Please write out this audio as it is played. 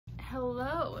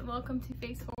Hello and welcome to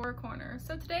Face Horror Corner.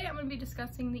 So today I'm going to be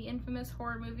discussing the infamous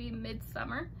horror movie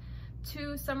Midsommar.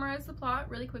 To summarize the plot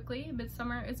really quickly,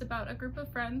 Midsommar is about a group of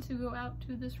friends who go out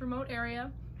to this remote area.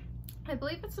 I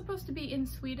believe it's supposed to be in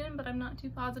Sweden, but I'm not too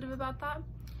positive about that.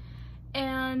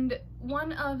 And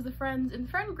one of the friends in the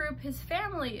friend group, his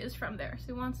family is from there, so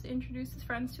he wants to introduce his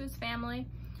friends to his family.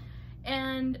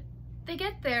 And they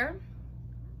get there.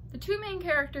 The two main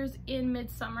characters in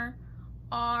Midsommar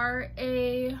are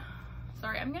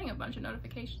sorry, I'm getting a bunch of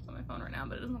notifications on my phone right now,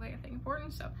 but it doesn't look like anything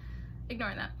important, so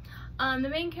ignoring that. The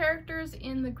main characters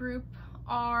in the group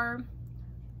are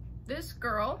this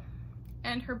girl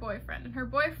and her boyfriend. And her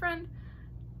boyfriend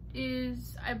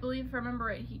is, I believe if I remember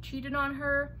right, he cheated on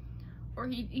her, or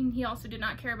he also did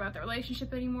not care about the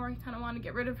relationship anymore. He kind of wanted to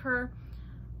get rid of her,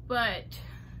 but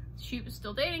she was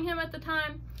still dating him at the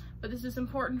time, but this is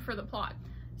important for the plot.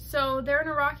 So they're in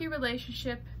a rocky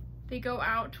relationship. They go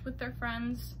out with their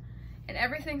friends and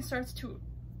everything starts to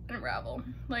unravel.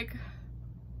 Like,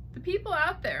 the people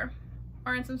out there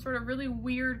are in some sort of really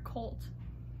weird cult.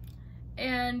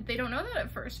 And they don't know that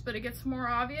at first, but it gets more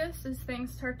obvious as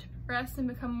things start to progress and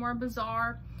become more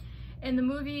bizarre. And the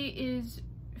movie is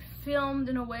filmed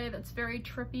in a way that's very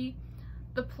trippy.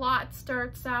 The plot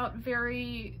starts out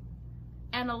very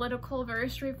analytical, very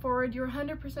straightforward. You're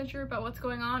 100% sure about what's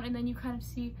going on, and then you kind of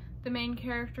see the main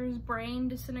character's brain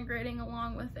disintegrating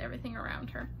along with everything around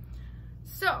her.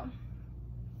 So,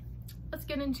 let's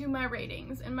get into my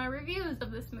ratings and my reviews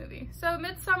of this movie. So,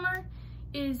 Midsommar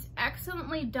is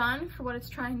excellently done for what it's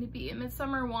trying to be. And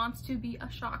Midsommar wants to be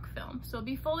a shock film, so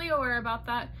be fully aware about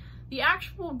that. The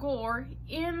actual gore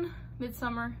in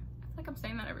Midsommar, I feel like I'm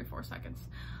saying that every 4 seconds.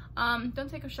 Don't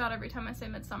take a shot every time I say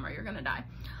Midsommar, you're gonna die.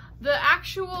 The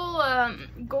actual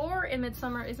gore in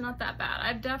Midsommar is not that bad.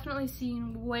 I've definitely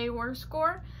seen way worse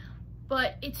gore,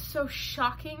 but it's so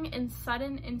shocking and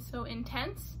sudden and so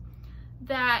intense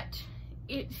that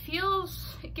it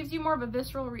gives you more of a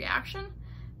visceral reaction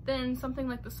than something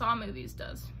like the Saw movies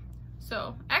does.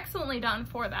 So excellently done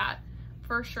for that,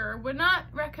 for sure. Would not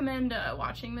recommend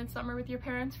watching Midsommar with your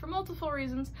parents for multiple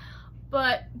reasons,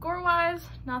 but gore-wise,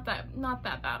 not that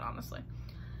bad, honestly.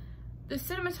 The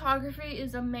cinematography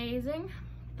is amazing.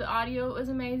 The audio is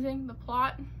amazing. The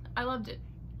plot, I loved it.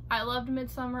 I loved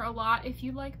Midsommar a lot. If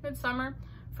you like Midsommar,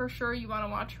 for sure you want to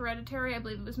watch Hereditary. I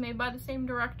believe it was made by the same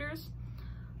directors.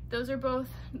 Those are both,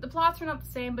 the plots are not the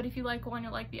same, but if you like one,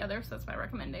 you'll like the other, so that's my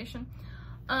recommendation.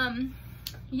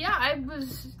 Yeah, I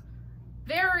was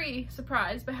very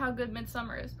surprised by how good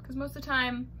Midsommar is, because most of the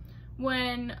time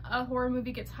when a horror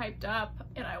movie gets hyped up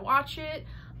and I watch it,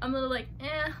 I'm a little like,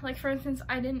 eh. Like, for instance,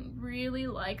 I didn't really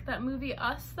like that movie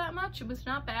Us that much. It was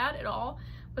not bad at all,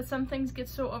 but some things get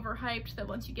so overhyped that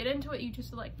once you get into it, you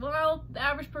just are like, well, the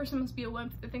average person must be a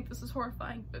wimp if they think this is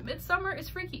horrifying. But Midsommar is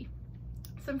freaky.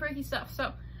 Some freaky stuff.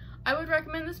 So I would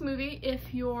recommend this movie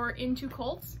if you're into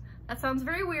cults. That sounds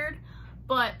very weird,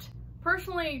 but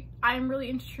personally, I'm really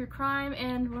into true crime,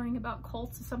 and learning about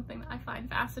cults is something that I find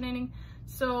fascinating.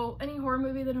 So any horror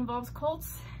movie that involves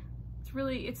cults,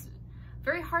 it's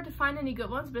very hard to find any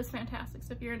good ones, but it's fantastic.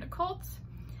 So if you're into cults,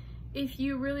 if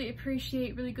you really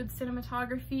appreciate really good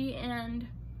cinematography and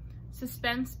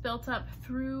suspense built up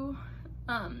through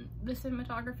the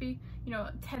cinematography, you know,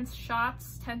 tense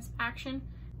shots, tense action,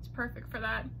 it's perfect for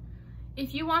that.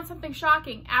 If you want something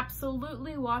shocking,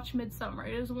 absolutely watch Midsommar.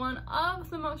 It is one of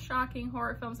the most shocking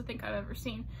horror films I think I've ever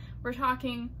seen. We're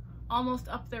talking almost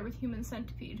up there with Human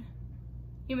Centipede.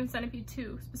 Human Centipede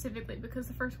 2 specifically, because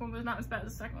the first one was not as bad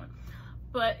as the second one.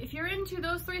 But if you're into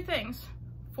those three things,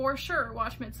 for sure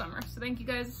watch Midsommar. So thank you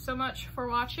guys so much for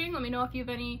watching. Let me know if you have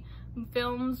any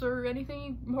films or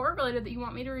anything horror related that you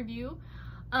want me to review.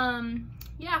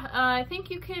 I think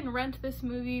you can rent this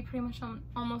movie pretty much on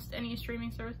almost any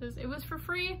streaming services. It was for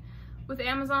free with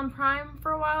Amazon Prime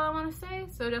for a while, I want to say,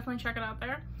 so definitely check it out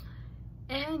there.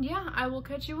 And yeah, I will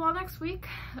catch you all next week,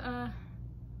 or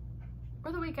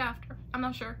the week after, I'm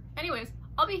not sure. Anyways,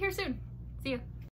 I'll be here soon. See ya.